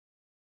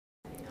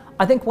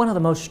I think one of the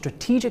most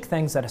strategic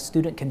things that a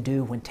student can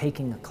do when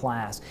taking a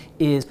class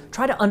is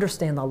try to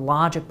understand the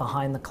logic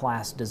behind the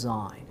class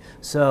design.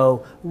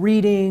 So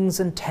readings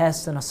and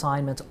tests and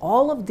assignments,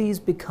 all of these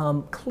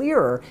become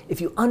clearer if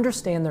you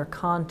understand their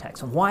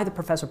context and why the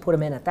professor put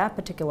them in at that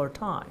particular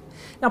time.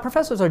 Now,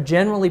 professors are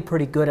generally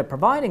pretty good at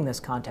providing this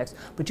context,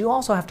 but you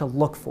also have to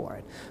look for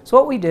it. So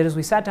what we did is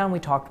we sat down and we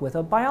talked with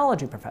a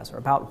biology professor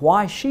about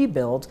why she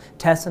builds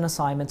tests and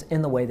assignments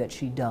in the way that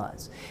she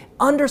does.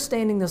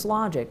 Understanding this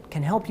logic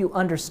can help you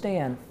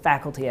understand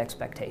faculty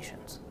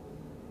expectations.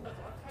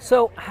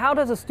 So how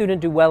does a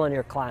student do well in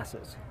your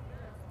classes?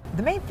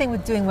 The main thing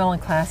with doing well in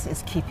class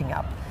is keeping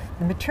up.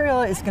 The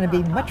material is going to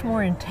be much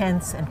more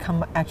intense and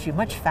come at you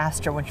much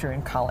faster once you're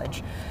in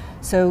college.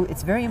 So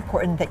it's very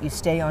important that you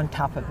stay on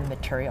top of the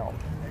material.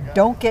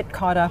 Don't get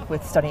caught up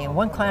with studying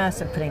one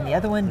class and putting the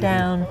other one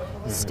down.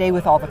 Stay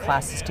with all the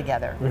classes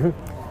together.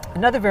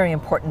 Another very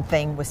important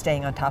thing with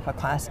staying on top of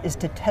class is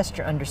to test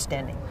your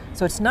understanding.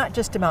 So it's not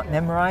just about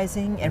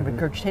memorizing and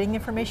regurgitating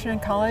information in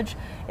college.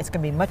 It's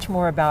going to be much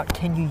more about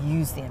can you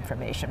use the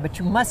information. But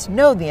you must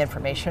know the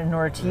information in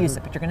order to use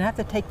it. But you're going to have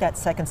to take that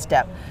second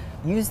step.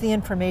 Use the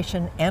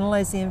information,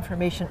 analyze the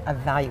information,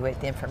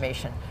 evaluate the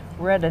information.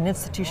 We're at an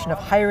institution of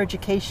higher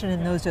education,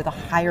 and those are the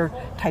higher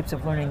types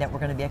of learning that we're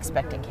going to be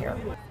expecting here.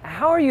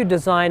 How are you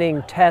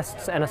designing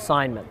tests and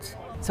assignments?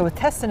 So with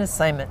tests and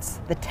assignments,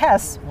 the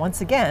tests,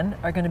 once again,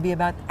 are going to be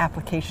about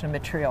application of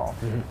material.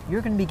 You're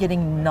going to be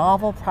getting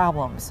novel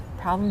problems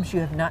you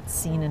have not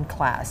seen in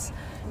class.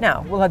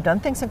 Now, we'll have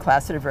done things in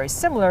class that are very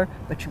similar,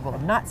 but you will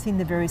have not seen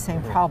the very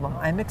same problem.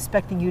 I'm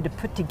expecting you to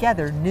put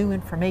together new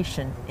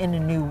information in a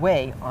new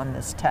way on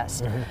this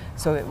test.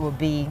 So it will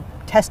be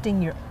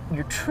testing your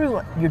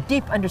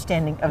deep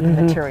understanding of the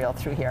material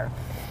through here.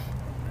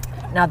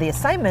 Now the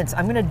assignments,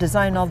 I'm going to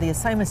design all the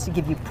assignments to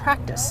give you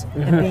practice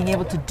in being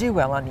able to do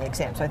well on the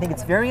exam. So I think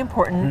it's very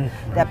important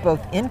that both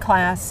in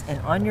class and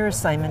on your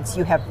assignments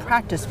you have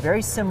practice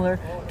very similar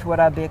to what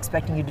I'll be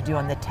expecting you to do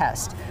on the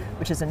test,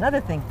 which is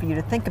another thing for you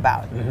to think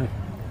about.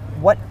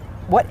 What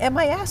am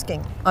I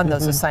asking on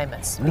those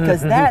assignments?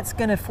 Because that's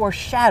going to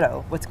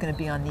foreshadow what's going to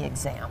be on the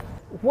exam.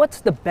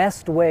 What's the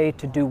best way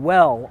to do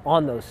well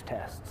on those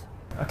tests?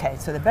 Okay,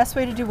 so the best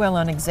way to do well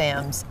on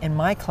exams in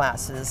my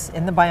classes,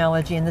 in the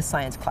biology and the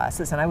science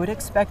classes, and I would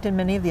expect in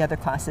many of the other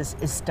classes,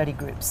 is study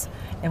groups.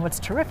 And what's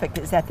terrific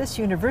is at this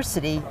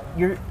university,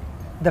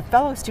 the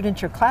fellow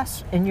students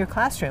in your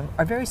classroom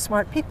are very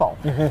smart people.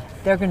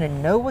 They're going to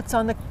know what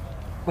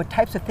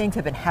types of things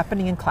have been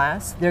happening in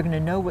class. They're going to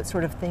know what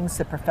sort of things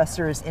the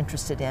professor is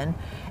interested in,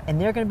 and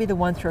they're going to be the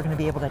ones who are going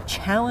to be able to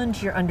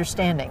challenge your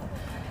understanding.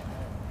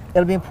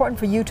 It'll be important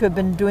for you to have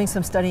been doing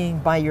some studying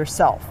by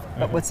yourself,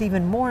 but what's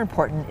even more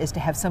important is to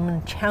have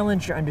someone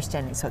challenge your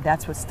understanding, so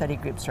that's what study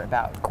groups are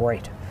about.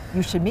 Great.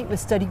 You should meet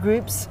with study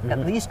groups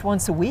at least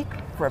once a week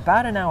for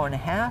about an hour and a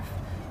half.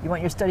 You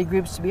want your study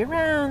groups to be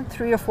around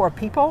 3 or 4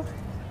 people.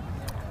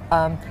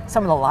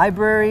 Some of the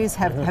libraries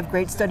have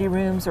great study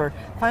rooms, or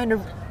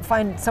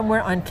find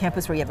somewhere on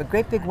campus where you have a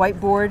great big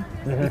whiteboard.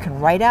 You can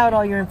write out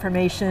all your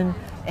information,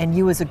 and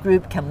you as a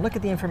group can look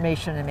at the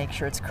information and make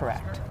sure it's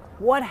correct.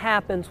 What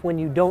happens when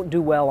you don't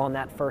do well on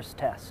that first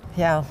test?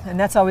 Yeah, and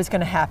that's always going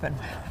to happen.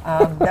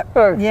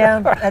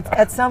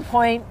 At some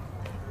point,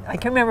 I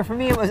can remember for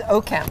me it was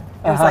OChem.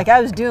 It was like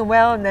I was doing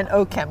well and then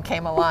OChem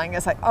came along.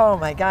 It's like, oh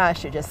my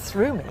gosh, you just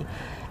threw me.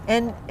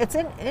 And it's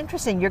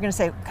interesting, you're going to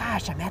say,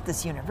 gosh, I'm at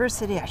this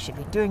university, I should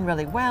be doing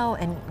really well,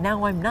 and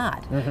now I'm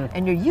not.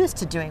 And you're used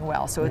to doing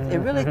well, so it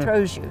really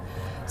throws you.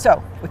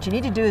 So what you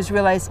need to do is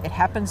realize it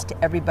happens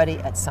to everybody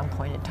at some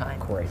point in time.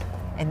 Great.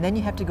 And then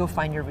you have to go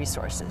find your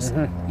resources.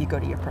 You go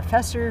to your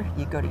professor,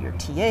 you go to your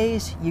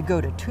TAs, you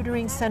go to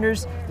tutoring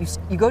centers,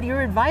 you go to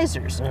your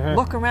advisors.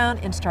 Look around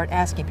and start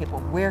asking people,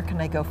 where can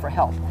I go for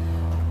help?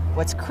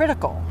 What's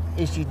critical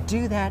is you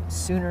do that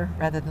sooner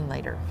rather than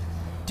later.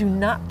 Do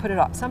not put it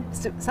off.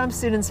 Some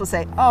students will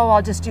say, oh,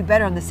 I'll just do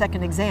better on the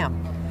second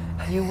exam.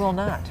 You will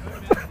not.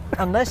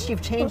 Unless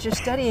you've changed your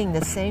studying,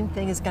 the same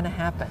thing is going to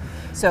happen.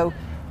 So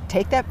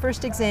take that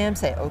first exam,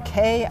 say,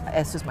 okay,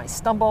 this is my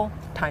stumble,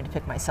 time to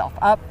pick myself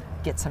up,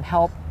 get some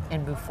help,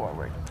 and move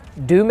forward.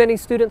 Do many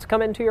students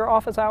come into your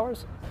office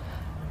hours?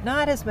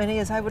 Not as many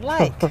as I would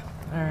like. All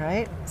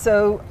right.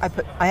 So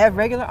I have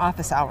regular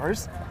office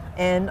hours,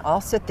 and I'll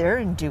sit there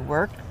and do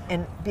work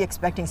and be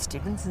expecting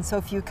students, and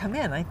so few come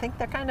in. I think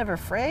they're kind of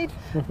afraid.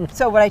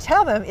 So what I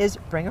tell them is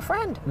bring a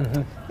friend.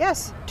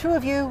 Yes, 2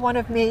 of you, 1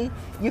 of me,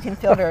 you can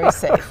feel very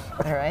safe.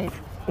 All right.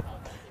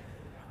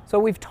 So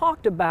we've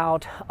talked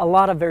about a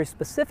lot of very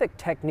specific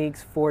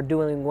techniques for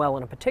doing well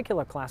in a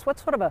particular class.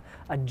 What's sort of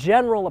a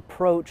general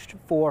approach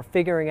for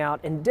figuring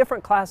out in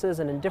different classes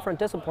and in different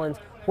disciplines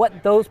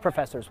what those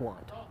professors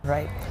want?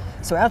 Right.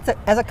 So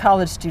as a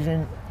college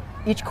student,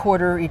 each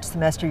quarter, each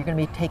semester, you're going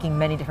to be taking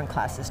many different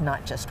classes,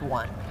 not just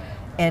one.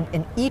 And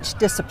in each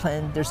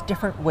discipline, there's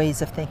different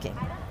ways of thinking.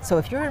 So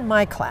if you're in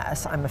my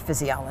class, I'm a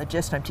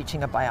physiologist, I'm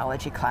teaching a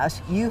biology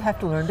class, you have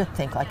to learn to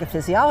think like a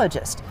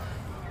physiologist.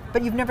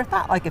 but you've never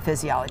thought like a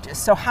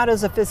physiologist. So how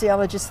does a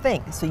physiologist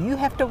think? So you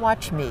have to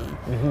watch me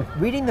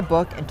reading the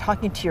book and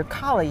talking to your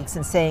colleagues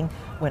and saying,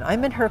 when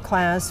I'm in her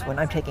class, when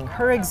I'm taking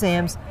her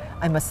exams,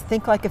 I must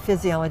think like a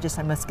physiologist,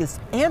 I must give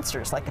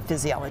answers like a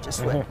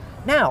physiologist would.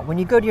 Now, when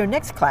you go to your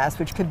next class,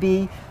 which could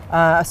be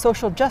a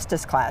social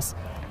justice class,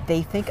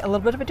 they think a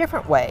little bit of a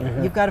different way.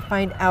 You've got to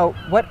find out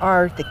what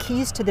are the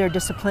keys to their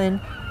discipline,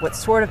 what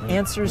sort of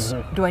answers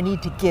do I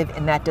need to give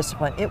in that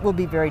discipline. It will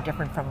be very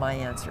different from my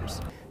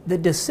answers. The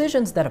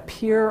decisions that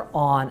appear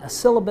on a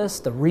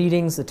syllabus, the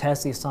readings, the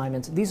tests, the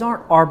assignments, these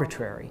aren't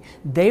arbitrary.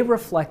 They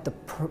reflect the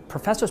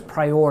professor's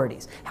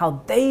priorities,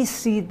 how they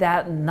see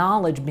that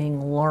knowledge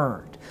being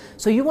learned.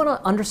 So you want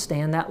to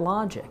understand that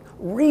logic.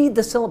 Read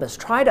the syllabus.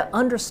 Try to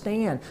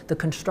understand the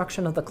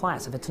construction of the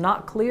class. If it's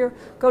not clear,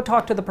 go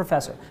talk to the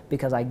professor,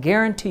 because I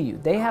guarantee you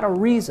they had a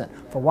reason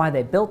for why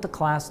they built the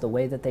class the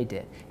way that they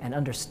did, and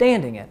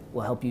understanding it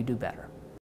will help you do better.